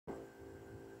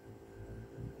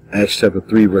Acts chapter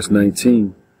 3, verse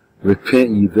 19.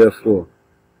 Repent ye therefore,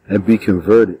 and be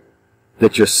converted,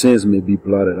 that your sins may be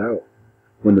blotted out,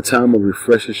 when the time of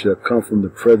refreshing shall come from the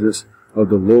presence of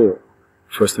the Lord.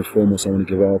 First and foremost, I want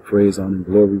to give all praise, honor, and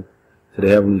glory to the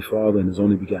Heavenly Father and His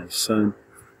only begotten Son,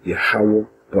 Yahweh,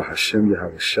 Bahashem,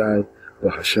 Yahweh Shai,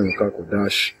 Bahashem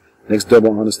Kakodash. Next,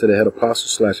 double honors to the head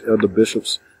apostles / elder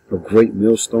bishops of Great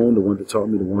Millstone, the one that taught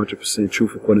me the 100%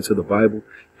 truth according to the Bible.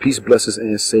 Peace, blessings,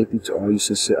 and safety to all you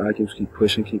sincere icons. Keep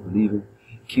pushing, keep believing,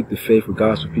 keep the faith with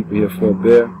God's people here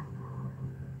forbear.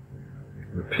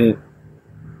 Repent.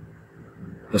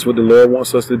 That's what the Lord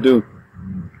wants us to do.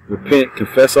 Repent,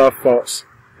 confess our faults.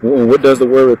 And what does the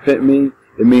word repent mean?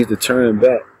 It means to turn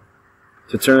back.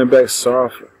 To turn back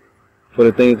sorrowful for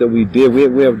the things that we did.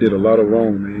 We have did a lot of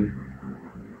wrong, man.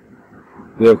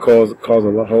 We have caused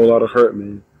a whole lot of hurt,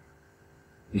 man.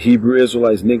 The Hebrew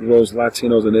Israelites, Negroes,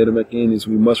 Latinos, and Native Americans,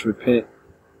 we must repent.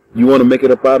 You want to make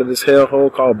it up out of this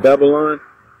hellhole called Babylon?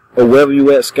 Or wherever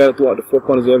you at, scattered throughout the four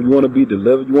corners of it, you want to be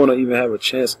delivered? You want to even have a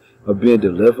chance of being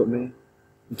delivered, man?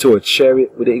 Into a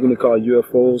chariot, what they even call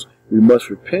UFOs, we must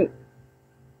repent.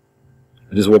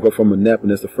 I just woke up from a nap,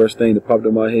 and that's the first thing that popped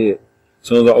in my head. As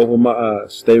soon as I open my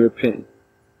eyes, stay repenting.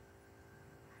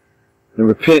 And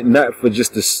repent not for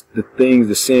just the things,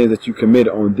 the sins that you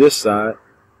committed on this side,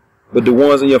 but the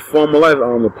ones in your former life.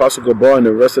 Apostle Gabar and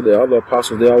the rest of the other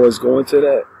apostles, they always go into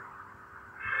that.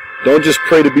 Don't just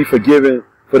pray to be forgiven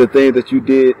for the things that you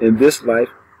did in this life,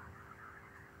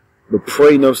 but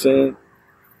pray, you know what I'm saying,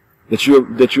 that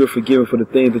you're forgiven for the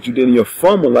things that you did in your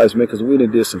former lives, man, because we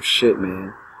done did some shit,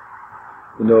 man.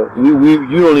 You know,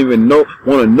 you don't even want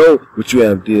to know what you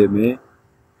have did, man.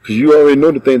 Because you already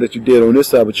know the thing that you did on this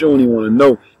side, but you don't even want to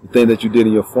know the thing that you did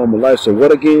in your former life. So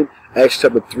what again? Acts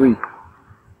chapter 3,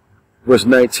 verse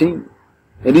 19.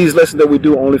 And these lessons that we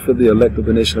do only for the elect of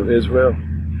the nation of Israel,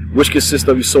 which consists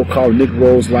of you so-called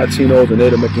Negroes, Latinos, and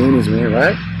Native Americans, man,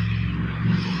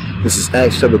 right? This is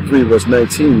Acts chapter 3, verse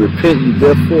 19. Repent ye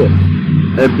therefore,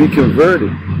 and be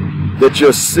converted, that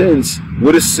your sins,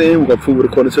 what is sin? We're going to prove it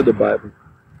according to the Bible.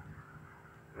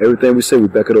 Everything we say, we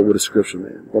back it up with a scripture,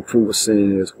 man. We're going to prove what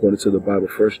sin is according to the Bible.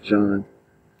 1 John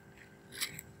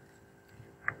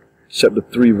chapter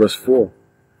 3, verse 4.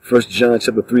 1 John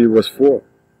chapter 3, verse 4.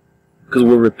 Because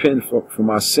we're repenting from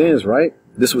our sins, right?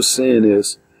 This is what sin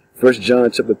is. 1 John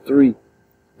chapter 3,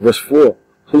 verse 4.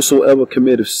 Whosoever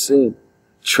committeth sin,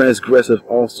 transgresseth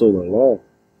also the law.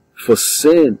 For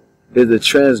sin is the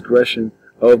transgression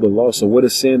of the law. So what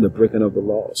is sin? The breaking of the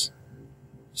laws.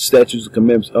 Statutes and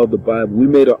commandments of the Bible. We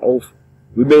made an oath.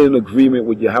 We made an agreement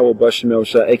with Yahweh Bashemel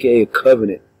Shah, aka a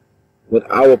covenant, with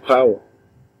our power,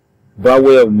 by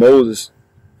way of Moses,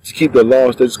 to keep the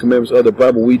laws, statutes, commandments of the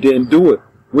Bible. We didn't do it,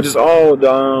 which is all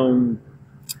the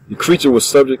creature was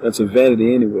subject unto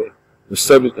vanity anyway. Was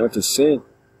subject unto sin.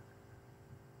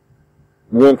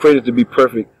 We weren't created to be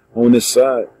perfect on this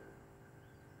side.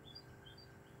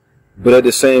 But at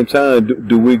the same time,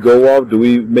 do we go off? Do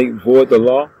we make void the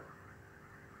law?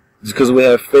 Just because we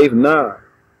have faith? Nah.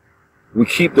 We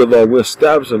keep the law. We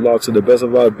establish the law to the best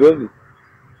of our ability.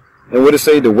 And what it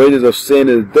say? The wages of sin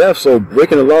is death. So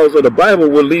breaking the laws of the Bible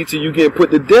will lead to you getting put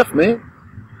to death, man.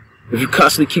 If you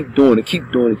constantly keep doing it,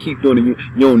 keep doing it, keep doing it,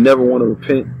 you don't never want to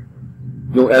repent.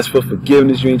 You don't ask for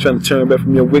forgiveness. You ain't trying to turn back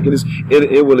from your wickedness.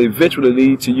 It will eventually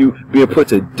lead to you being put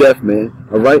to death, man.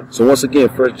 All right? So once again,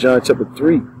 1 John chapter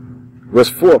 3, verse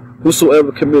 4.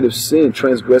 Whosoever committeth sin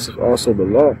transgresseth also the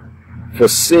law. For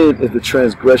sin is the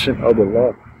transgression of the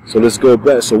law. So let's go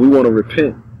back. So we want to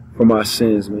repent from our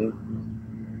sins, man.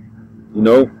 You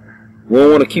know, we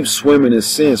don't want to keep swimming in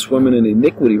sin, swimming in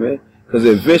iniquity, man. Because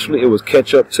eventually it will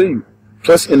catch up to you.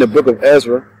 Plus in the book of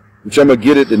Ezra, which I'm going to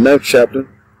get at the 9th chapter,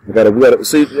 we gotta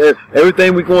see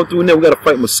everything we're going through now. We got to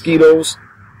fight mosquitoes.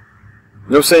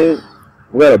 You know what I'm saying?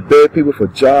 We got to beg people for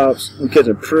jobs. We're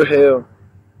catching pure hell.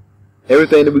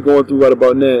 Everything that we're going through right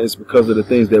about now is because of the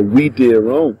things that we did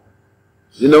wrong.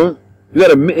 You know, you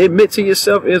got to admit to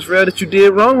yourself, Israel, that you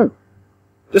did wrong.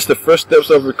 That's the first steps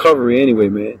of recovery anyway,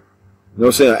 man. You know what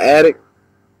I'm saying? An addict,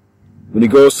 when he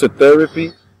goes to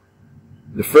therapy,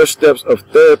 the first steps of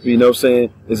therapy, you know what I'm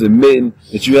saying, is admitting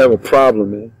that you have a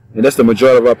problem, man. And that's the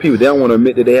majority of our people. They don't want to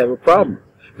admit that they have a problem.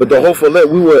 But the hopeful that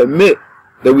we will admit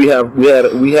that we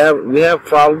have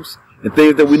problems and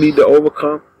things that we need to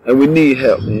overcome, and we need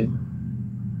help,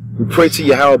 man. We pray to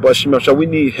Yahweh Bashemel. We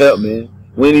need help, man.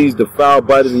 When these defiled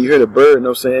bodies and you hear the bird, you know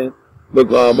what I'm saying?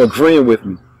 Look, agreeing with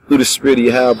me through the spirit of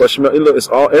Yahweh Bashemel.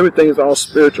 Look, everything is all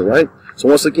spiritual, right? So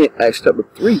once again, Acts chapter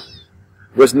 3,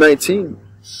 verse 19.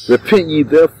 Repent ye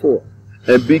therefore,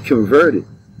 and be converted,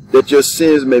 that your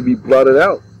sins may be blotted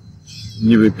out,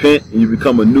 You repent and you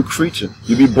become a new creature.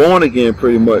 You be born again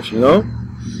pretty much, you know?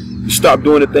 You stop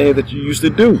doing the things that you used to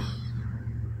do.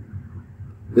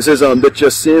 It says that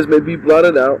your sins may be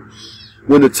blotted out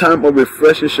when the time of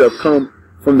refreshing shall come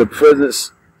from the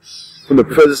presence of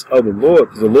the Lord.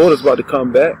 Because the Lord is about to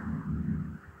come back.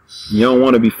 You don't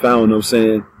want to be found, you know what I'm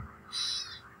saying,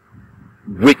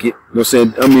 wicked. You know what I'm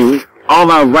saying? I mean, all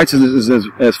our righteousness is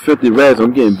as filthy rags.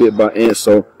 I'm getting bit by ants,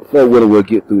 so Lord willing, we'll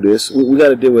get through this. We got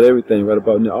to deal with everything right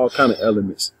about now, all kind of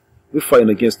elements. We're fighting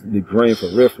against the grain for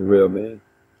real, man.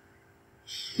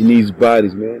 In these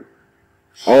bodies, man.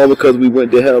 All because we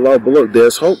went to hell off. But look,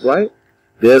 there's hope, right?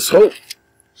 There's hope.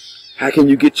 How can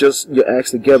you get your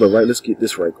acts together, right? Let's get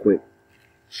this right quick.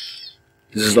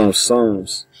 This is on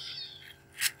Psalms.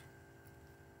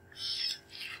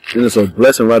 And it's a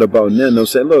blessing right about now. You know what I'm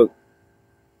saying? Look,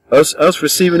 us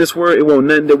receiving this word, it wasn't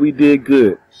nothing that we did good. You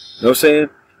know what I'm saying?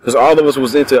 Because all of us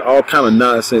was into all kind of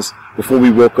nonsense before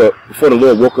we woke up, before the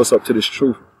Lord woke us up to this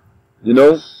truth. You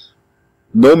know?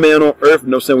 No man on earth, you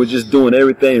know what I'm saying, was just doing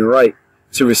everything right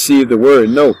to receive the word.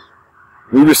 No.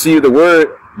 We received the word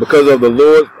because of the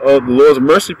Lord's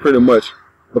mercy pretty much.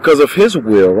 Because of his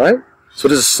will, right? So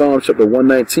this is Psalm chapter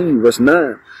 119, verse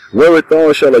 9.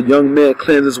 Wherewithal shall a young man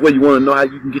cleanse his way? You want to know how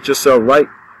you can get yourself right?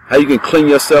 How you can clean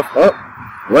yourself up?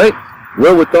 Right?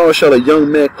 Wherewithal shall a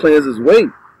young man cleanse his way?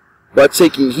 By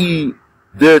taking heed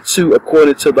thereto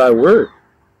according to thy word.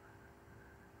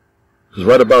 Because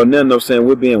right about now, you know what I'm saying,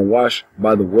 we're being washed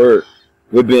by the word.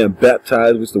 We're being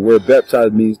baptized, which the word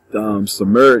baptized means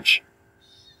submerge.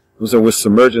 So we're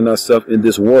submerging ourselves in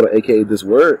this water, aka this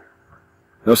word.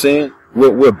 You know what I'm saying?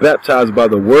 We're baptized by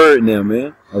the word now,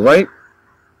 man. Alright?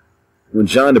 When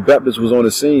John the Baptist was on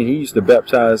the scene, he used to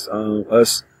baptize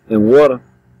us in water.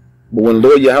 But when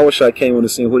Lord Yahushua came on the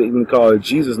scene, who they even call it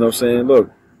Jesus, you know what I'm saying? Look,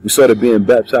 we started being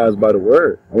baptized by the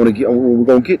word. We're going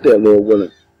to get that, Lord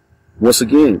willing. Once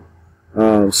again,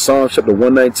 Psalm chapter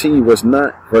 119, verse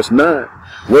 9.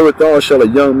 Wherewithal shall a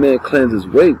young man cleanse his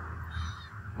way?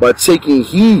 By taking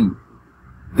heed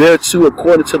thereto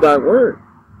according to thy word.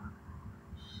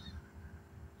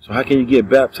 So how can you get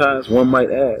baptized? One might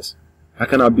ask. How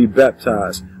can I be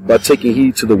baptized? By taking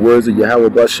heed to the words of Yahweh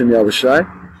Bashem Yahushai.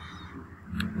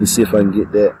 Let's see if I can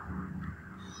get that.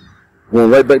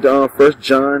 Going right back to 1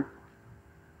 John.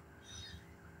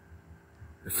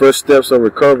 The first steps of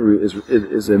recovery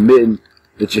is admitting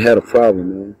that you had a problem,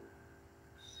 man.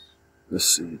 Let's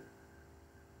see.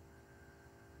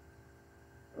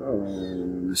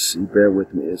 Let's see. Bear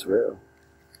with me, Israel.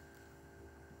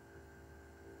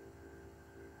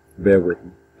 Bear with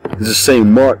me. This is St.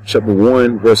 Mark chapter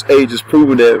 1, verse 8, just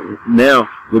proving that now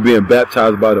we're being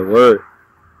baptized by the word.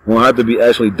 We don't have to be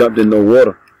actually dumped in no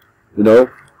water. You know?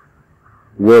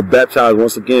 We're baptized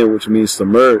once again, which means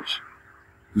submerge.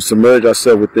 We submerge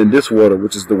ourselves within this water,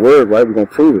 which is the word, right? We're going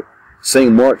to prove it.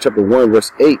 St. Mark chapter 1,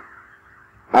 verse 8.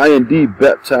 I indeed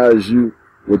baptize you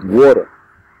with water,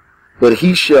 but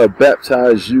he shall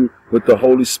baptize you with the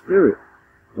Holy Spirit.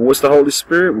 And what's the Holy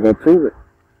Spirit? We're going to prove it.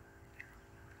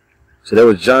 So that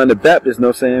was John the Baptist, you know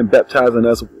what I'm saying, baptizing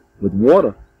us with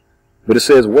water. But it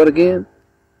says what again?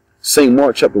 St.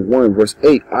 Mark chapter 1, verse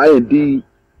 8.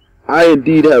 I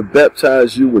indeed have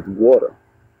baptized you with water,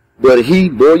 but he,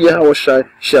 Lord Yahushua,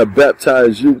 shall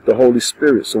baptize you with the Holy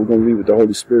Spirit. So we're going to read what the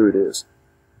Holy Spirit is.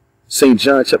 St.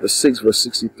 John chapter 6, verse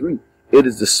 63. It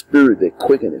is the Spirit that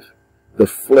quickeneth, the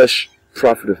flesh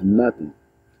profiteth nothing.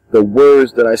 The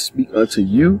words that I speak unto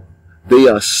you, they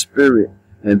are spirit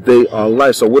and they are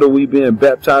life. So what are we being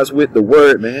baptized with? The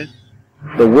word, man.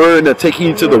 The word. Now take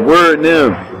heed to the word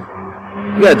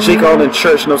now. You got Jake all in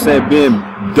church, you know what I'm saying, being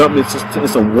dumped in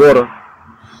some water.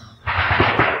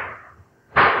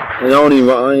 And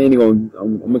I'm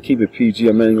gonna keep it PG.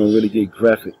 I'm not even gonna really get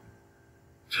graphic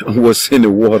on what's in the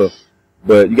water.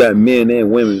 But you got men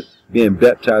and women being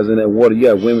baptized in that water. You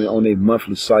got women on their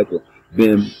monthly cycle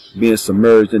being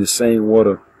submerged in the same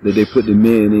water that they put the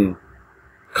men in.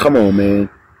 Come on, man.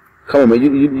 Come on, man.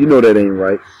 You know that ain't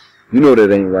right. You know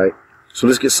that ain't right. So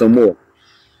let's get some more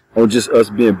on just us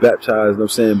being baptized, you know what I'm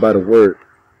saying, by the word.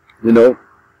 You know,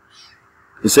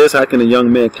 it says, how can a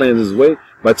young man cleanse his way?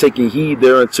 By taking heed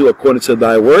thereunto according to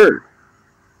thy word.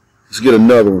 Let's get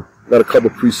another one. Got a couple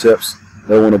precepts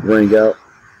that I want to bring out.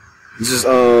 This is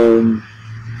 1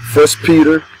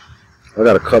 Peter. I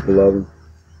got a couple of them.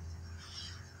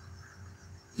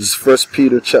 This is 1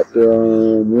 Peter chapter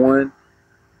 1.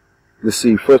 Let's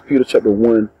see, 1 Peter chapter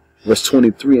 1, verse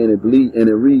 23, and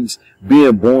it reads,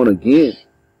 being born again.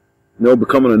 You know,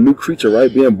 becoming a new creature,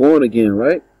 right? Being born again,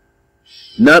 right?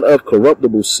 Not of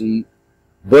corruptible seed,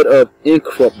 but of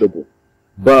incorruptible.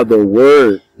 By the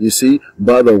word, you see,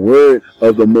 by the word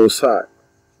of the Most High,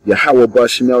 Yahweh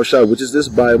Bashim Yahushua, which is this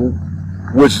Bible,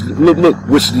 which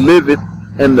which liveth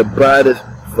and abideth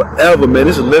forever, man.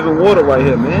 This is living water right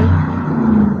here, man.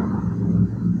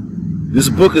 This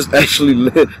book is actually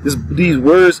this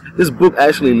book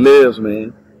actually lives,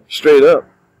 man. Straight up.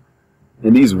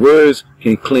 And these words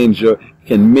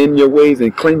can mend your ways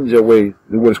and cleanse your ways.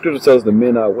 What the scripture tells us to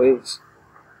mend our ways.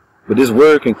 But this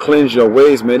word can cleanse your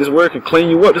ways, man. This word can clean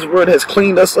you up. This word has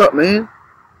cleaned us up, man.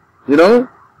 You know?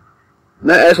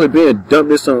 Not actually being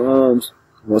dumped in some,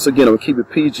 once again, I'm going to keep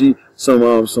it PG, some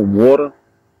water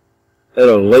at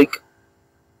a lake, you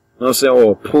know what I'm saying,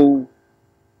 or a pool,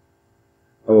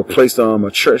 or a place,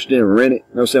 a church didn't rent it, you know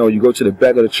what I'm saying, or you go to the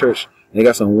back of the church, and they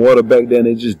got some water back there, and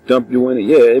they just dump you in it.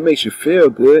 Yeah, it makes you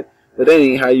feel good, but that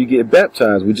ain't how you get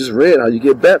baptized. We just read how you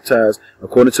get baptized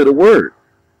according to the word.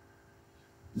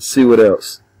 Let's see what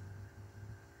else.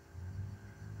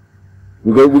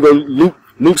 We go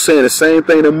Luke saying the same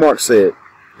thing that Mark said.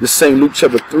 This same Luke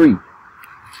chapter 3.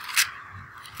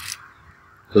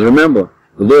 Because remember,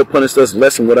 the Lord punished us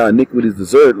less than what our iniquities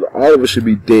deserved. All of us should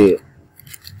be dead.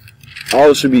 All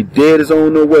of us should be dead as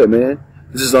on no way, man.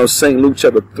 This is on St. Luke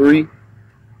chapter 3.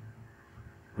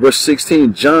 Verse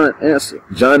 16. John answered,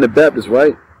 John the Baptist,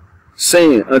 right?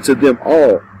 Saying unto them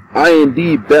all, I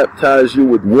indeed baptize you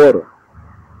with water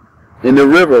in the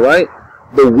river, right?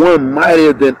 But one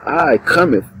mightier than I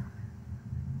cometh,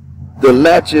 the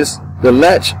latch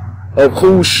of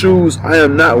whose shoes I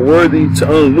am not worthy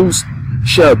to unloose,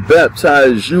 shall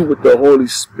baptize you with the Holy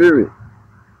Spirit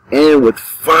and with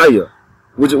fire.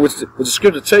 Which the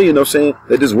scripture tell you, you know what I'm saying,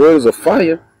 that this word is a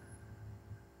fire.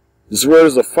 This word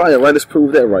is a fire, right? Let's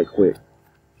prove that right quick.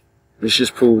 Let's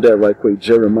just prove that right quick.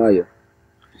 Jeremiah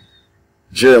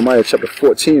chapter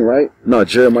 14, right? No,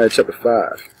 Jeremiah chapter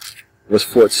 5, verse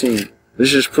 14.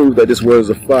 Let's just prove that this word is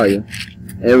a fire.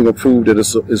 And we're going to prove that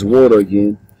it's water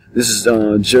again. This is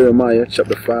Jeremiah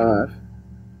chapter 5,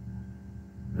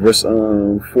 verse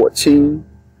 14.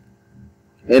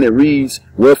 And it reads,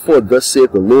 Wherefore thus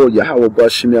saith the Lord Yahweh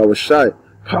Bashim Yahushua,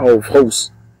 power of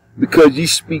hosts, because ye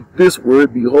speak this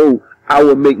word, behold, I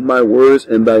will make my words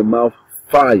in thy mouth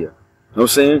fire. You know what I'm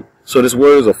saying? So this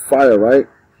word is a fire, right?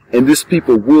 And this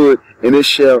people would, and it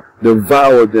shall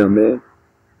devour them, man.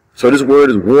 So this word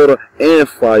is water and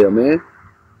fire, man.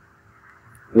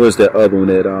 Where's that other one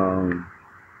that,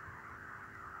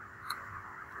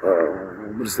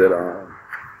 what is that,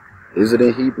 is it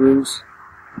in Hebrews?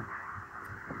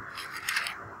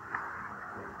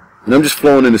 And I'm just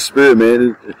flowing in the spirit,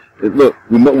 man. Look,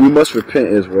 we must repent,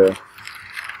 Israel.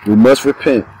 We must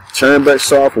repent. Turn back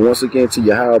sorrowful once again to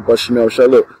Yahweh Bashim Yahushua.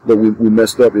 Look, we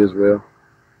messed up, Israel.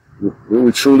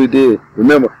 We truly did.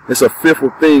 Remember, it's a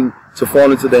fearful thing to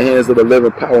fall into the hands of the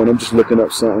living power. And I'm just looking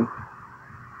up something.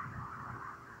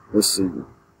 Let's see.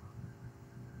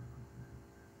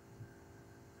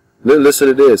 Listen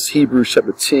to this. Hebrews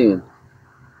chapter 10.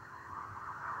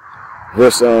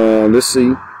 Verse, let's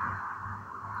see.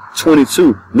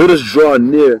 22. Let us draw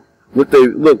near with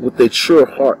a true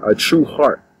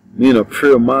heart, meaning a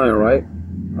pure mind, right?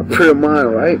 A pure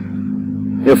mind, right?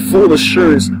 And full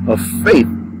assurance of faith.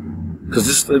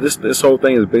 Because this whole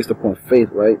thing is based upon faith,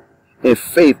 right? And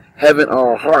faith, having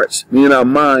our hearts, meaning our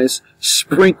minds,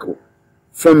 sprinkled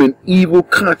from an evil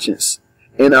conscience,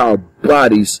 and our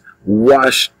bodies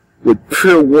washed with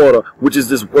pure water, which is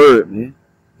this word, man.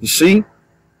 You see?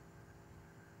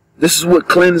 This is what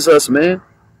cleanses us, man.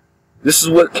 This is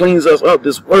what cleans us up,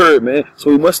 this word, man.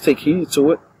 So we must take heed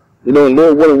to it. You know, and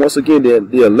Lord willing, once again,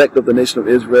 the elect of the nation of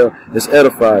Israel is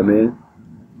edified, man.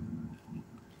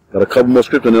 Got a couple more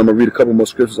scriptures, and I'm going to read a couple more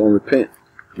scriptures on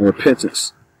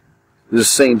repentance. This is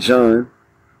St. John.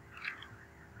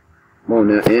 Come on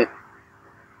now, Aunt.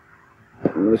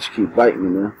 I'm going to let you keep biting me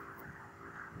now.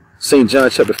 St. John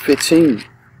chapter 15.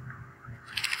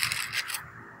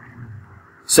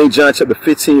 St. John chapter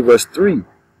 15, verse 3.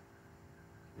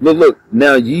 Look,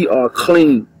 now ye are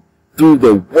clean through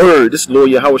the word. This is Lord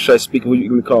Yahushua speaking, what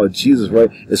we call Jesus, right?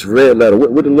 It's red letter.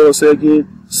 What did the Lord say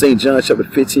again? St. John chapter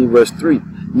 15, verse 3.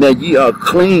 Now ye are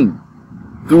clean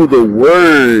through the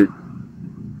word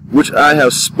which I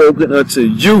have spoken unto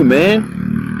you,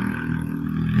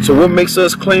 man. So what makes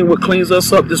us clean? What cleans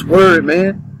us up? This word,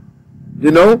 man. You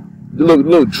know?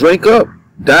 Look, drink up.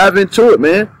 Dive into it,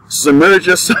 man. Submerge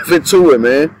yourself into it,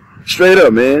 man. Straight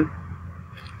up, man.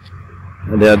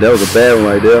 And that was a bad one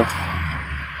right there.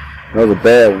 That was a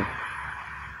bad one.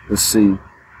 Let's see.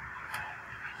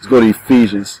 Let's go to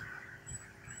Ephesians.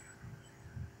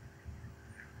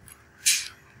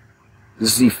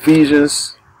 This is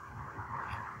Ephesians.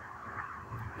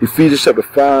 Ephesians chapter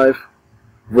 5,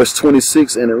 verse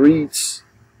 26, and it reads,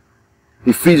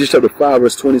 Ephesians chapter 5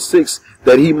 verse 26,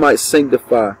 that he might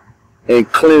sanctify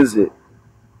and cleanse it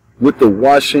with the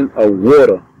washing of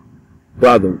water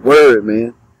by the word,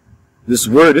 man. This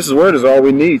word is all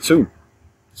we need too.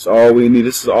 It's all we need.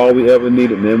 This is all we ever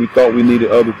needed, man. We thought we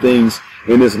needed other things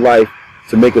in this life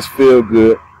to make us feel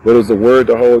good, but it was the word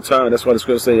the whole time. That's why the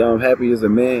scripture say, I'm happy as a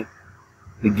man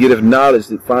that getteth knowledge,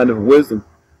 that findeth wisdom,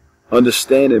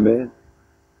 understanding, man.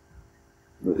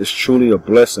 It's truly a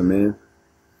blessing, man.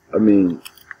 I mean,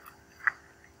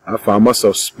 I find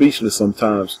myself speechless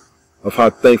sometimes of how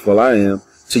thankful I am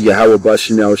to Yahweh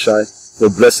Bashim Yahushai for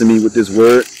blessing me with this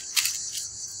word,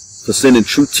 for sending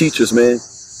true teachers, man,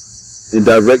 and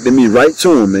directing me right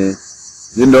to him, man.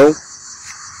 You know,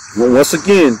 once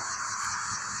again,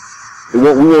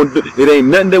 it ain't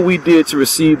nothing that we did to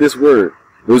receive this word.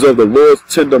 It was of the Lord's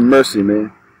tender mercy,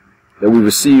 man, that we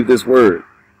received this word.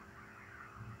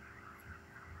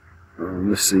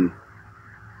 Let's see.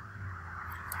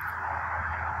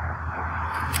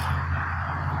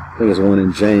 I think it's one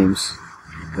in James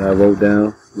that I wrote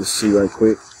down. Let's see right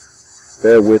quick.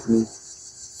 Bear with me.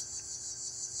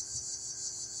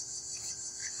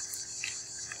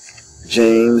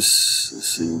 James, let's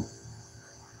see.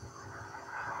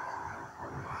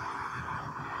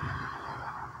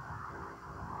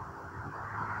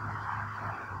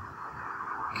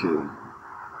 Okay.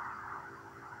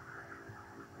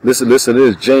 Listen to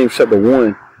this. James chapter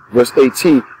 1, verse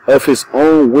 18. Of his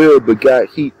own will begot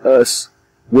he us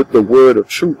with the word of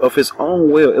truth. Of his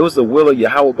own will. It was the will of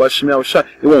Yahweh Bashim Yahushai.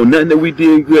 It wasn't nothing that we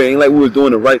did good. It ain't like we were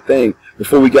doing the right thing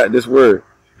before we got this word.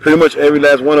 Pretty much every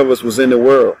last one of us was in the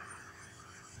world.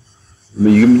 I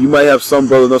mean, you might have some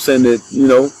brothers, I'm saying, that, you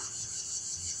know,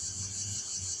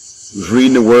 was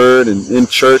reading the word and in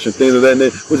church and things of that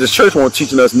nature. Well, the church wasn't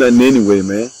teaching us nothing anyway,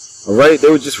 man. Alright? They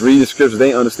were just reading the scriptures. They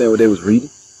didn't understand what they was reading.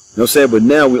 You know what I'm saying? But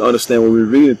now we understand what we're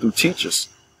reading through teachers,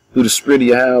 through the spirit of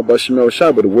Yahweh Bashim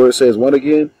Yahushai. But the word says what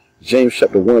again? James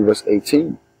chapter 1 verse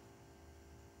 18.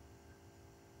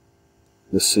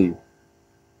 Let's see.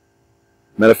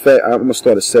 Matter of fact, I'm going to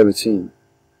start at 17.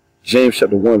 James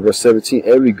chapter 1 verse 17.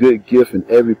 Every good gift and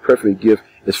every perfect gift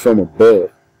is from above. You know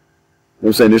what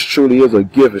I'm saying? This truly is a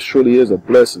gift. It truly is a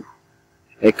blessing.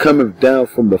 And cometh down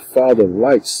from the Father of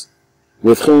lights,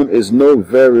 with whom is no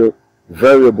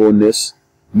variableness,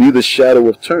 neither shadow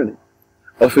of turning.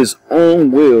 Of his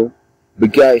own will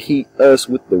begat he us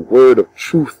with the word of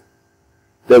truth,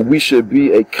 that we should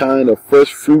be a kind of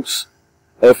first fruits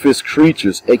of his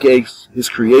creatures, aka his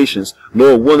creations.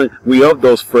 Lord willing, we of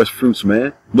those first fruits,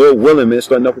 man. Lord willing, man,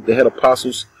 starting off with the head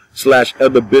apostles /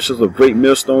 elder bishops of Great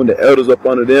Millstone, the elders up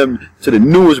under them, to the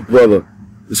newest brother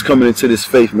that's coming into this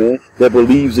faith, man, that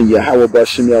believes in Yahweh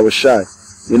Bashim Yahushai.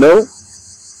 You know?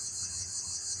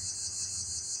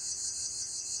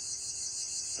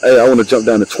 Hey, I want to jump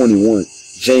down to 21.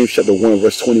 James chapter 1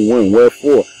 verse 21.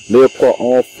 Wherefore, lay apart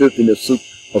all filthiness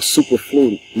of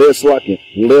superfluity.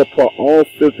 Lay apart all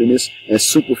filthiness and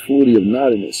superfluity of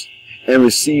naughtiness, and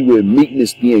receive with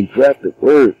meekness the engrafted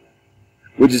word,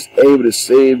 which is able to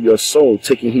save your soul.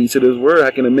 Taking heed to this word, how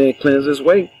can a man cleanse his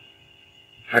way?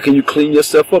 How can you clean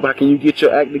yourself up? How can you get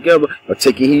your act together? By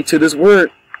taking heed to this word.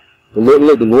 The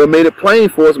Lord made it plain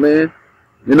for us, man.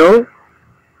 You know?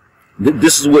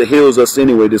 This is what heals us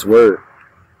anyway, this word.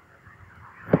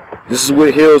 This is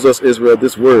what heals us, Israel,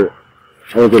 this word.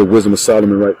 I want to go to Wisdom of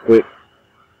Solomon right quick.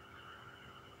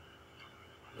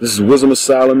 This is Wisdom of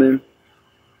Solomon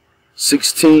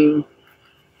 16.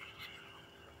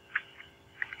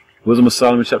 Wisdom of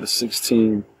Solomon chapter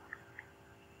 16.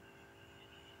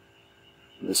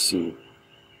 Let's see.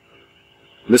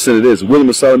 Listen to this. Wisdom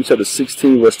of Solomon chapter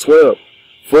 16 verse 12.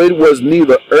 For it was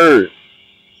neither herb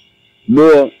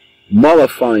nor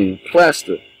mollifying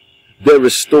plaster that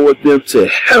restored them to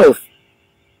health,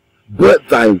 but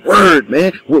thy word,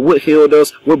 man. What healed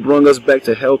us? What brought us back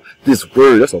to health? This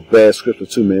word. That's a bad scripture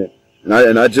too, man.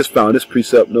 And I just found this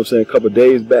precept, you know what I'm saying, a couple of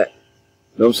days back.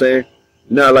 You know what I'm saying?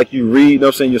 Now, like you read, you know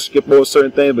what I'm saying, you skip over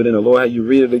certain things, but then the Lord had you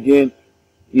read it again,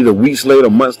 either weeks later,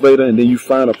 months later, and then you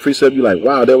find a precept, you're like,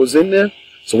 wow, that was in there?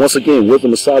 So once again,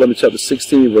 Wisdom of Solomon chapter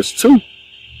 16 verse 2.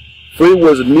 For it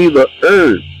was neither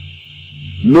herb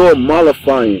nor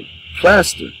mollifying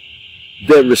plaster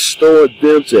that restored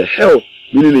them to health,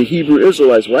 meaning the Hebrew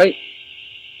Israelites, right?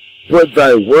 But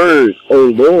thy word, O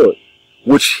Lord,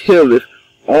 which healeth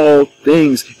all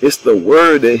things. It's the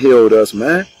word that healed us,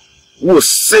 man. We were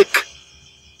sick.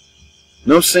 You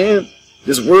know what I'm saying?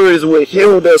 This word is what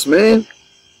healed us, man.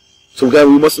 So God,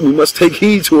 we must take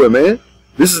heed to it, man.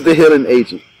 This is the healing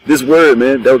agent. This word,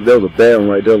 man, that was a bad one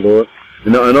right there, Lord.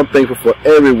 You know, and I'm thankful for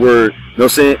every word, you know what I'm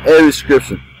saying, every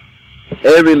scripture,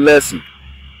 every lesson,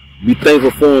 Be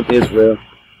thankful for him, Israel.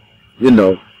 You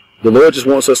know, the Lord just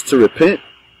wants us to repent.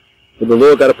 But the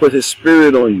Lord got to put his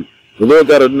spirit on you. The Lord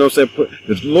got to, you know what I'm saying,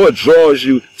 the Lord draws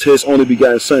you to his only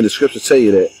begotten son. The scriptures tell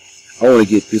you that. I want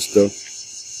to get this, though.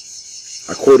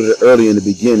 I quoted it early in the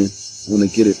beginning. I want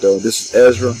to get it, though. This is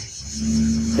Ezra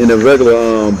in the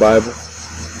regular Bible.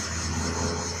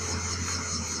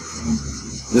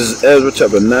 This is Ezra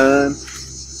chapter 9,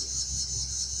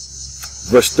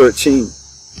 verse 13.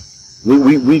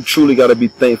 We truly got to be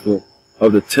thankful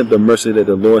of the tender mercy that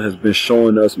the Lord has been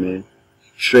showing us, man.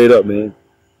 Straight up, man. You know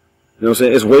what I'm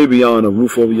saying? It's way beyond a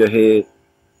roof over your head,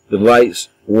 the lights,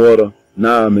 water.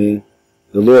 Nah, man.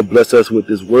 The Lord blessed us with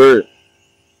this word.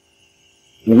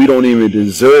 And we don't even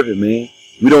deserve it, man.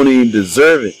 We don't even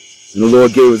deserve it. And the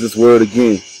Lord gave us this word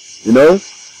again. You know?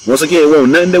 Once again, it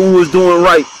wasn't nothing that we was doing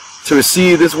right to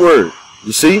receive this word.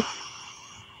 You see?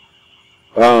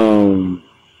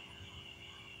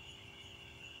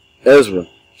 Ezra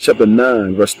chapter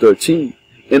 9 verse 13.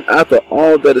 And after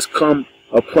all that has come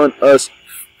upon us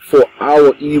for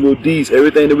our evil deeds,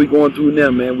 everything that we're going through now,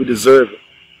 man, we deserve it.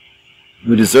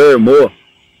 We deserve more.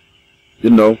 You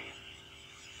know,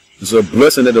 it's a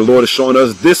blessing that the Lord is showing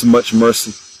us this much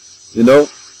mercy. You know,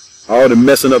 all the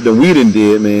messing up that we done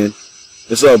did, man.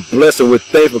 It's a blessing. We're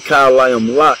thankful,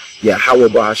 Kalayam La, Yahweh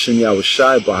Bahashim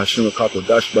Yahushai, Bahashim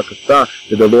Kakodash Bakata,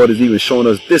 that the Lord is even showing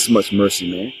us this much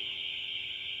mercy, man.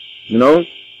 You know,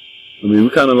 I mean, we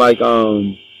kind of like,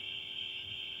 I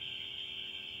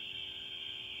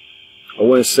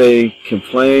wouldn't say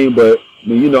complain, but I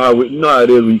mean, you know how it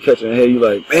is when you catch your head, you're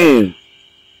like, man.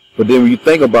 But then when you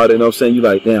think about it, you know what I'm saying, you're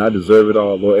like, damn, I deserve it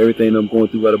all, Lord. Everything I'm going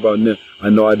through right about now, I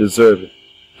know I deserve it.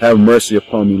 Have mercy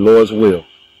upon me, Lord's will.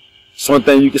 It's one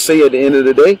thing you can say at the end of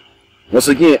the day. Once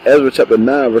again, Ezra chapter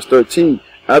 9, verse 13.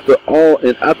 After all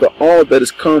that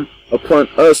has come upon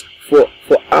us for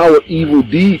our evil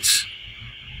deeds,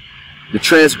 the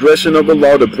transgression of the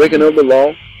law, the breaking of the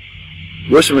law,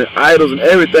 worshiping idols and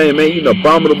everything, man, eating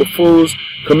abominable foods,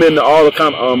 committing all the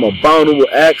kind of abominable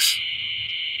acts,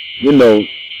 you know,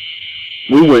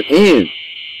 we went in.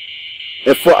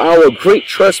 And for our great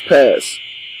trespass,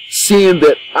 seeing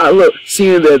that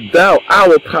thou,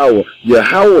 our power,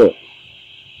 Yahweh,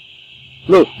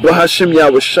 look, Bahashim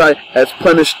Yahushai has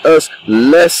punished us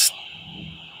less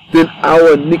than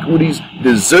our iniquities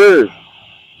deserve.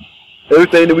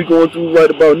 Everything that we're going through right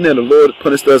about now, the Lord has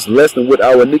punished us less than what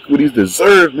our iniquities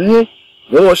deserve, man.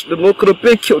 The Lord could have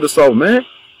been killed us all, man.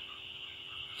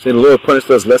 Say the Lord punished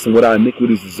us less than what our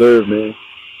iniquities deserve, man.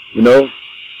 You know,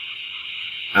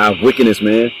 our wickedness,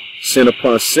 man, sin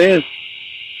upon sin.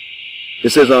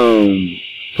 It says,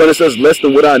 punished us less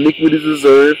than what our iniquities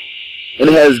deserve, and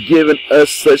it has given us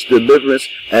such deliverance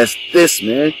as this,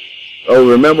 man. Oh,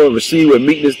 remember, receive with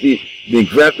meekness the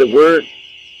engrafted word,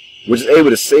 which is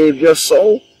able to save your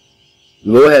soul.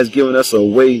 The Lord has given us a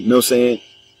way, you know what I'm saying?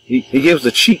 He gives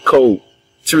a cheat code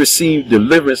to receive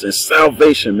deliverance and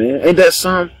salvation, man. Ain't that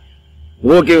something? The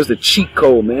Lord gave us the cheat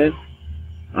code, man,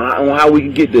 on how we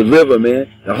can get delivered,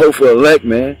 man. The hope for elect,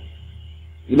 man.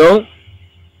 You know?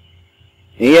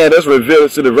 And yeah, that's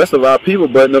revealed to the rest of our people,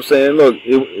 but you know what I'm saying, look,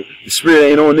 the spirit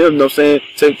ain't on them, you know what I'm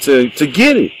saying, to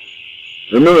get it.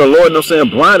 Remember, the Lord, you know what I'm saying,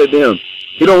 blinded them.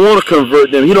 He don't want to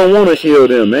convert them. He don't want to heal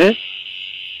them, man.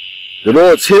 The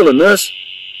Lord's healing us.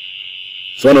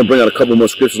 So I'm going to bring out a couple more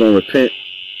scriptures on repent.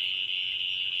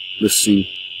 Let's see.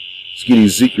 Let's get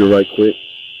Ezekiel right quick.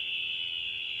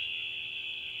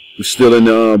 We're still in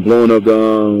the blowing of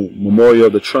the memorial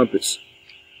of the trumpets.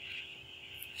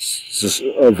 It's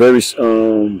a very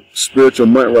spiritual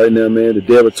month right now, man. The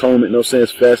Day of Atonement, you know what I'm saying,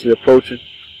 is fastly approaching.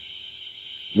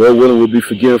 Lord willing, we'll be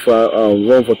forgiven for our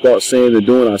wrongful thoughts, saying, and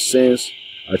doing our sins,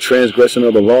 our transgression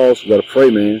of the laws. We got to pray,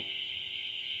 man.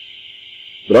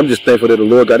 But I'm just thankful that the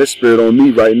Lord got his spirit on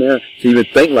me right now to even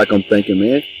think like I'm thinking,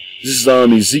 man. This is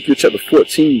Ezekiel chapter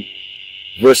 14,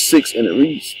 verse 6, and it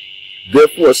reads,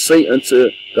 Therefore say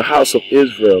unto the house of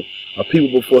Israel, a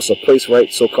people before us a place,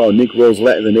 right, so-called Negroes,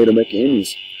 Latins, and Native American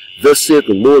Indians. Thus saith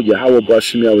the Lord, Yahweh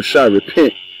Bashim Yahushai,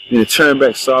 repent, and turn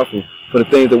back sorrowful for the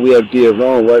things that we have did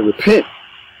wrong, right? Repent.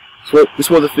 So we're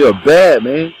supposed to feel bad,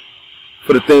 man,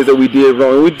 for the things that we did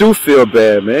wrong. And we do feel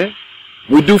bad, man.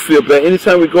 We do feel bad.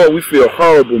 Anytime we go, we feel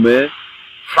horrible, man.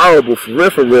 Horrible, for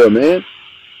real, man.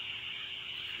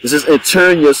 It says, and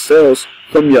turn yourselves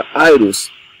from your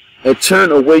idols, and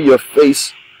turn away your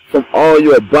face from all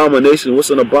your abominations. What's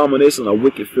an abomination? A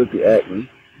wicked, filthy act, man.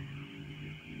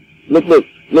 Look.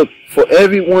 For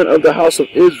everyone of the house of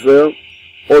Israel,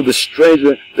 or the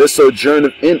stranger that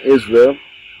sojourneth in Israel,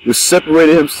 who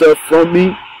separated himself from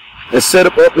me, and set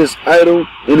up his idol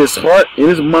in his heart, in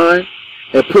his mind,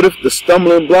 and putteth the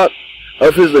stumbling block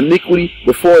of his iniquity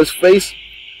before his face,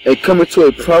 and coming to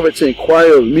a prophet to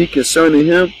inquire of me concerning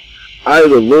him, I,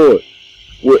 the Lord,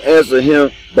 will answer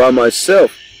him by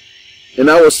myself, and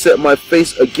I will set my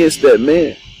face against that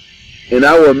man, and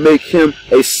I will make him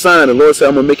a sign. The Lord said,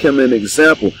 I'm going to make him an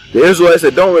example. The Israelites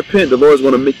said, don't repent. The Lord is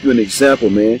going to make you an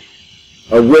example, man,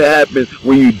 of what happens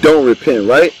when you don't repent,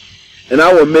 right? And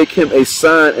I will make him a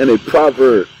sign and a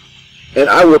proverb, and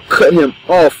I will cut him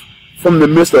off from the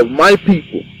midst of my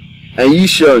people, and ye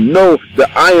shall know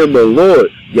that I am the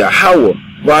Lord, Yahweh,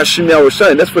 Ba'ashim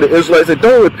Yahushai. That's for the Israelites that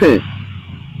don't repent.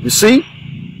 You see?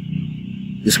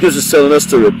 The scriptures telling us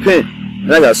to repent.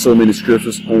 And I got so many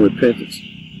scriptures on repentance.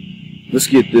 Let's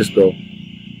get this though.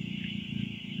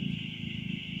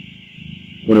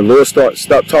 When the Lord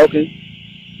stop talking,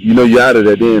 you know you're out of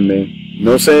there then, man. You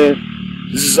know what I'm saying?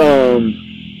 This is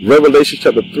Revelation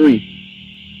chapter 3,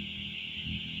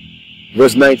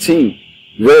 verse 19.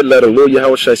 Red letter, Lord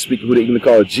Yahweh shall speak, who they even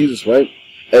call Jesus, right?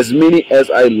 As many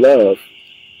as I love,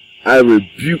 I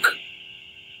rebuke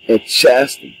and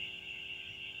chasten.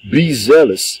 Be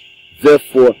zealous,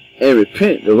 therefore, and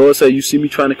repent. The Lord said, you see me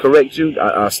trying to correct you?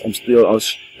 That's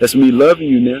me loving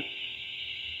you now.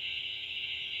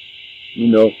 You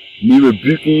know, me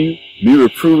rebuking you, me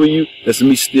reproving you, that's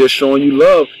me still showing you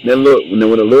love. Now look, when the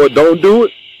Lord don't do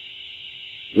it,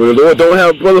 when the Lord don't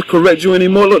have brothers correct you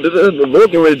anymore, look, the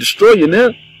Lord getting ready to destroy you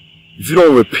now. If you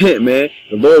don't repent, man,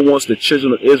 the Lord wants the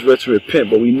children of Israel to repent,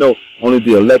 but we know only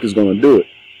the elect is going to do it.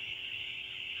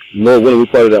 Lord willing, we're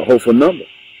part of that hopeful number.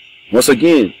 Once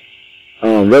again,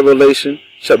 Revelation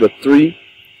chapter 3,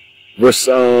 verse,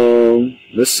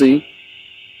 let's see,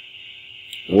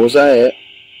 where was I at?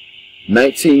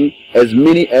 19, as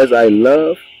many as I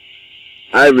love,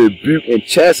 I rebuke and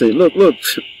chasten. Look,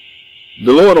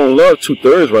 the Lord don't love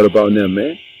 2/3 right about now,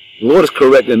 man. The Lord is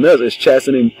correcting us, is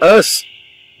chastening us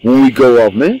when we go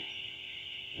off, man.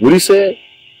 What he said?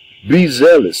 Be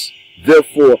zealous,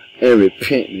 therefore, and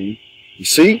repent, man. You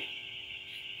see?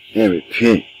 And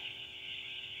repent.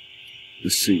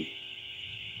 Let's see.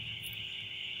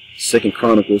 2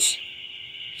 Chronicles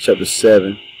chapter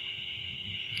 7.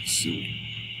 Let's see.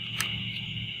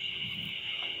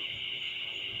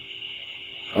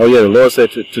 Oh yeah, the Lord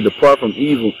said to depart from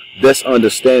evil, that's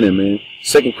understanding, man.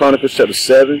 2 Chronicles chapter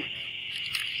 7.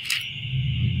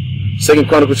 2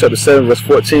 Chronicles chapter 7, verse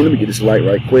 14. Let me get this light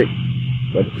right quick.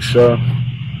 Brother Bashar.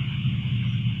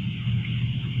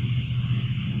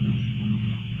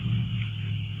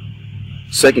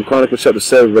 Second Chronicles chapter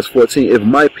 7, verse 14. If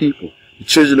my people, the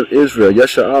children of Israel,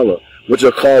 Yasha'Allah, which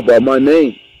are called by my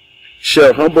name,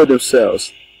 shall humble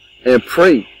themselves and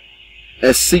pray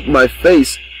and seek my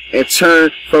face and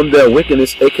turn from their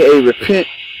wickedness, aka repent.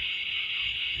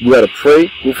 We got to pray.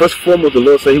 Well, first and foremost, the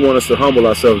Lord said he wants us to humble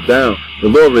ourselves down. The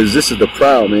Lord resists the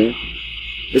proud, man.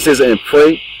 It says, and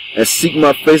pray and seek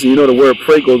my face. And you know the word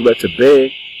pray goes back to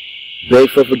beg. Beg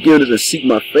for forgiveness and seek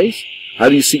my face. How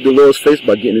do you seek the Lord's face?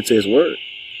 By getting into his word.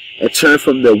 And turn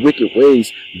from their wicked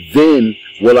ways. Then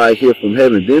will I hear from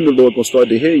heaven. Then the Lord going to start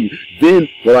to hear you. Then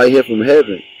will I hear from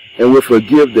heaven and will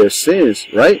forgive their sins,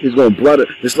 right? He's going to blot it.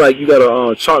 It's like you got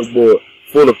a chalkboard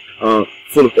full of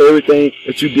everything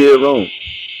that you did wrong.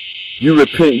 You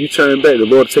repent, you turn back, the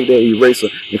Lord take that eraser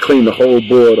and clean the whole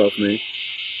board off, man.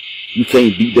 You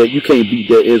can't beat that. You can't beat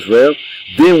that, Israel.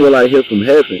 Then will I hear from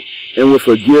heaven and will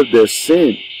forgive their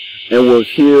sin and will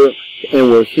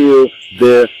heal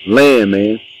their land,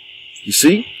 man. You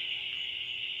see?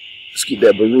 Let's get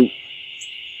that Baruch.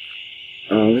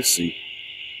 Let's see.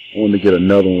 I want to get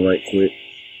another one right quick.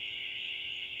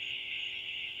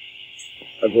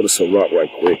 I'll go to Sirach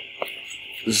right quick.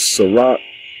 This is Sirach.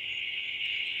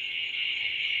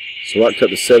 Sirach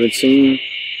chapter 17.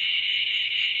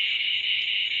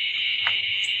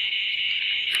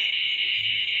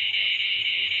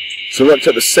 Sirach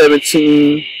chapter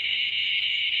 17,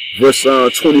 verse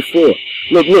 24.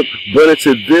 Look, but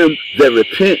unto them that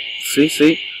repent,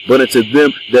 see, but unto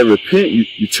them that repent,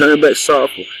 you turn back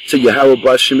sorrowful to Yahweh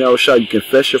Ba'ashim Yahushai, you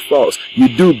confess your faults, you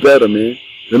do better, man.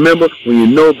 Remember, when you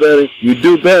know better, you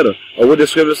do better. Or what the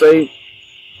scripture say?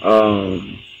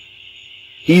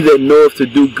 He that knoweth to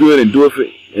do good and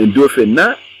doeth it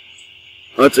not,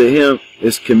 unto him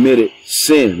is committed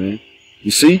sin, man.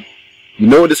 You see? You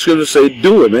know what the scriptures say,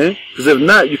 do it, man. Because if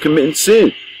not, you're committing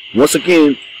sin. Once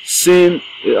again, sin,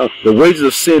 the wages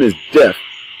of sin is death.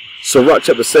 Sirach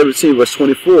chapter 17, verse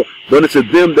 24. But unto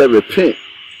them that repent,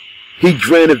 he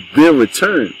granteth them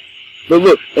return. But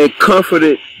look, and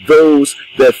comforted those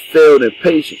that failed in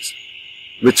patience.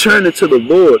 Return unto the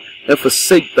Lord and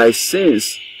forsake thy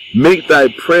sins. Make thy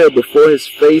prayer before his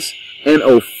face and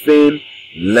offend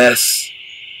less.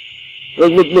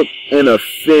 Look, and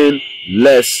offend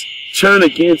lest turn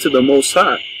again to the Most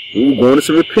High. We're going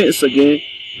into repentance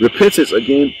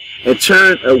again, and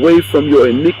turn away from your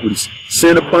iniquities,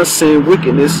 sin upon sin,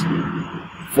 wickedness.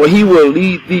 For he will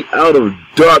lead thee out of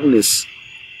darkness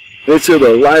into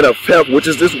the light of health, which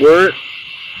is this word.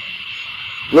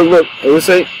 Look, it will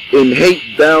say, and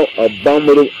hate thou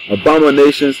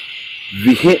abominations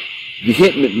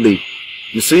vehemently.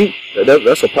 You see,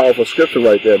 that's a powerful scripture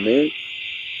right there, man.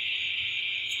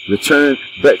 Return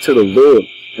back to the Lord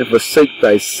and forsake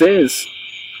thy sins.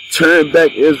 Turn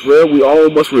back, Israel. We all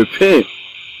must repent.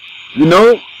 You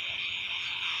know,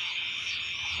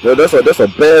 that's a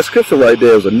bad scripture right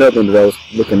there. There's another one that I was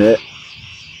looking at.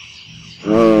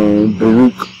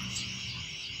 Baruch.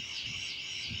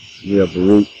 Yeah,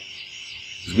 Baruch.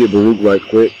 Let's get Baruch right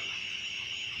quick.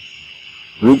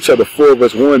 Baruch chapter 4,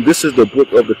 verse 1. This is the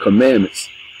book of the commandments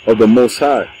of the Most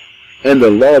High, and the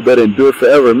law that endureth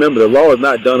forever. Remember, the law is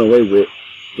not done away with.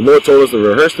 The Lord told us to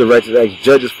rehearse the righteous acts.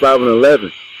 Judges 5 and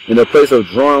 11. In the place of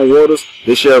drawing waters,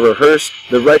 they shall rehearse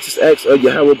the righteous acts of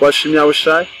Yahweh Bashem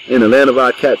Yahushai in the land of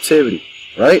our captivity.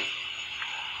 Right?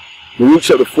 Baruch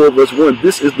chapter 4, verse 1.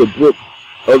 This is the book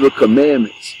of the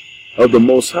commandments of the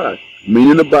Most High,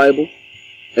 meaning the Bible,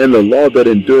 and the law that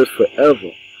endureth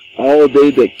forever. All they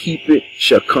that keep it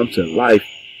shall come to life,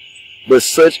 but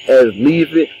such as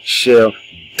leave it shall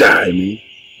die, man.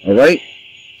 Alright?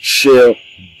 Shall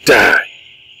die.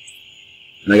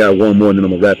 And I got one more, and then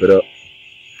I'm going to wrap it up.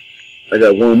 I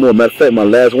got one more. Matter of fact, my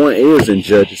last one is in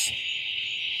Judges.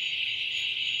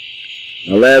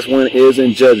 My last one is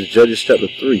in Judges. Judges chapter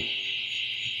 3.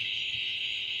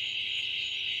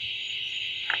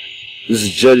 This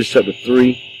is Judges chapter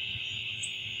 3.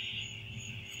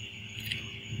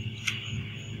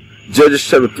 Judges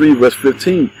chapter 3, verse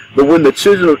 15. But when the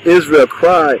children of Israel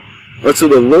cried unto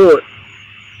the Lord,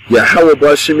 Yahweh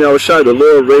Bashem Yahushai, the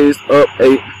Lord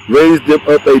raised them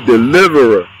up a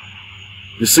deliverer.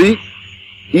 You see?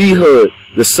 Ehud,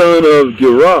 the son of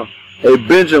Gerah, a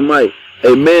Benjamite,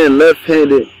 a man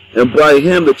left-handed, and by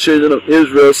him the children of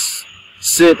Israel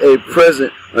sent a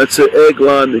present unto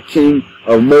Eglon, the king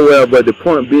of Moab. But the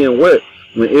point being what?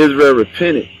 When Israel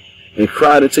repented and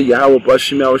cried unto Yahweh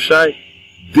Bashem Yahushai,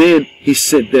 then he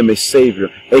sent them a savior,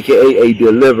 aka a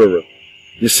deliverer.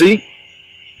 You see?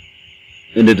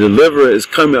 And the deliverer is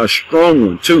coming, a strong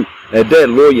one too. At that,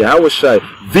 Lord Yahushai,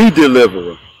 the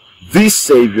deliverer, the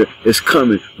savior is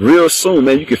coming real soon,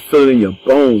 man. You can feel it in your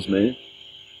bones, man.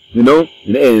 You know?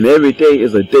 And every day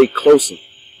is a day closer. You know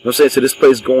what I'm saying? To this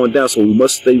place going down, so we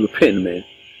must stay repenting, man.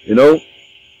 You know?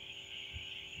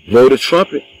 Blow the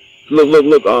trumpet. Look.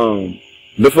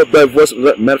 Lift up that voice.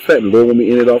 Matter of fact, the Lord want me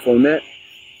to end it off on that.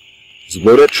 Just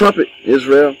blow that trumpet,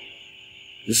 Israel.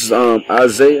 This is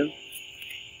Isaiah.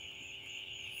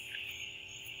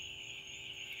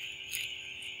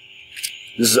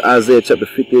 This is Isaiah chapter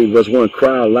 58, verse 1.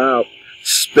 Cry aloud,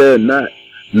 spare not,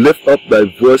 lift up thy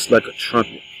voice like a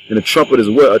trumpet. And a trumpet is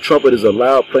what? A trumpet is a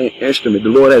loud playing instrument. The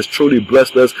Lord has truly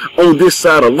blessed us on this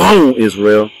side alone,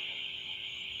 Israel.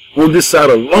 On this side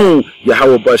alone,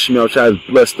 Yahweh Bashem Yahushai has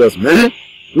blessed us, man.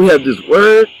 We have this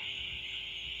word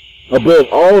above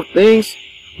all things.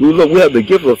 We have the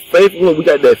gift of faith. Look, we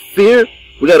got that fear.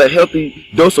 We got a healthy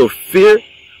dose of fear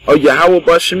of Yahweh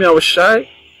Bashem Yahushai.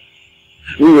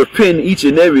 We repent each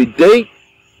and every day.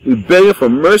 We begging for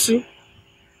mercy.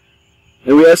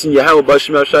 And we asking Yahweh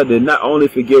Bashem Yahushai to not only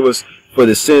forgive us for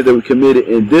the sins that we committed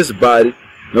in this body, you know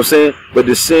what I'm saying, but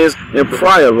the sins in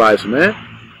prior lives, man.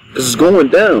 Because it's going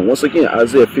down. Once again,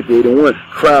 Isaiah 58 and 1.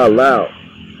 Cry aloud,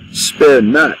 spare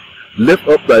not, lift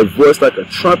up thy voice like a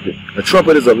trumpet. A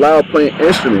trumpet is a loud playing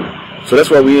instrument. So that's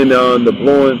why we in the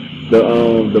blowing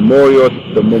the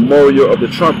memorial of the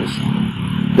trumpets.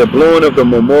 The blowing of the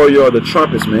memorial of the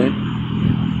trumpets, man.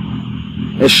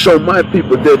 And show my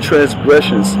people their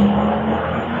transgressions.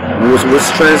 Was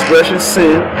transgression,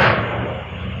 sin,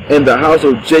 and the house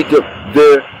of Jacob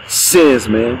their sins,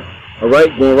 man.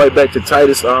 Alright, going right back to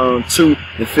Titus 2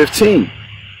 and 15.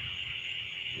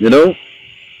 You know?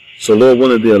 So Lord,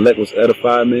 one of the elect was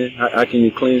edified, man. How can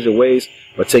you cleanse your ways?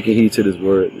 By taking heed to this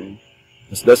word, man.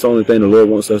 That's the only thing the Lord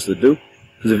wants us to do.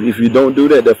 Because if you don't do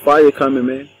that, the fire coming,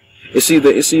 man. It's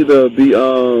either be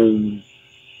the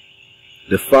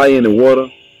fire and the water,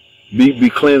 be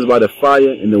cleansed by the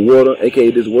fire and the water, aka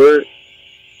this word,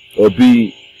 or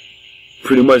be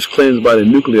pretty much cleansed by the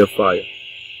nuclear fire.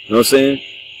 You know what I'm saying?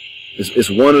 It's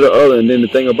one or the other, and then the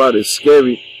thing about it is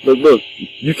scary. Look,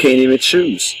 you can't even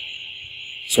choose.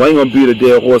 So I ain't gonna beat a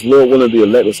dead horse. Lord willing, the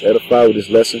elect was edified with this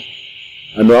lesson.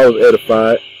 I know I was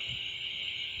edified,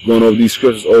 going over these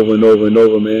scriptures over and over and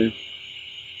over, man.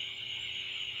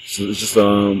 So it's just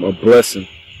a blessing.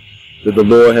 that the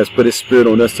Lord has put his spirit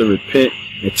on us to repent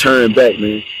and turn back,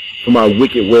 man, from our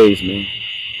wicked ways, man.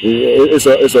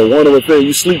 It's a wonderful thing.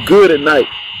 You sleep good at night.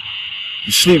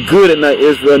 You sleep good at night,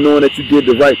 Israel, knowing that you did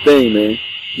the right thing, man.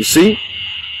 You see?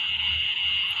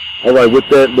 All right, with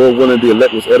that, Lord willing, the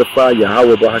elect was edified.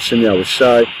 Yahweh Bahashem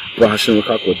Yahushai, Bahashem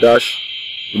Kakwadash.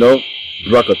 You know,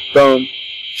 rock a thumb.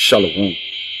 Shalom.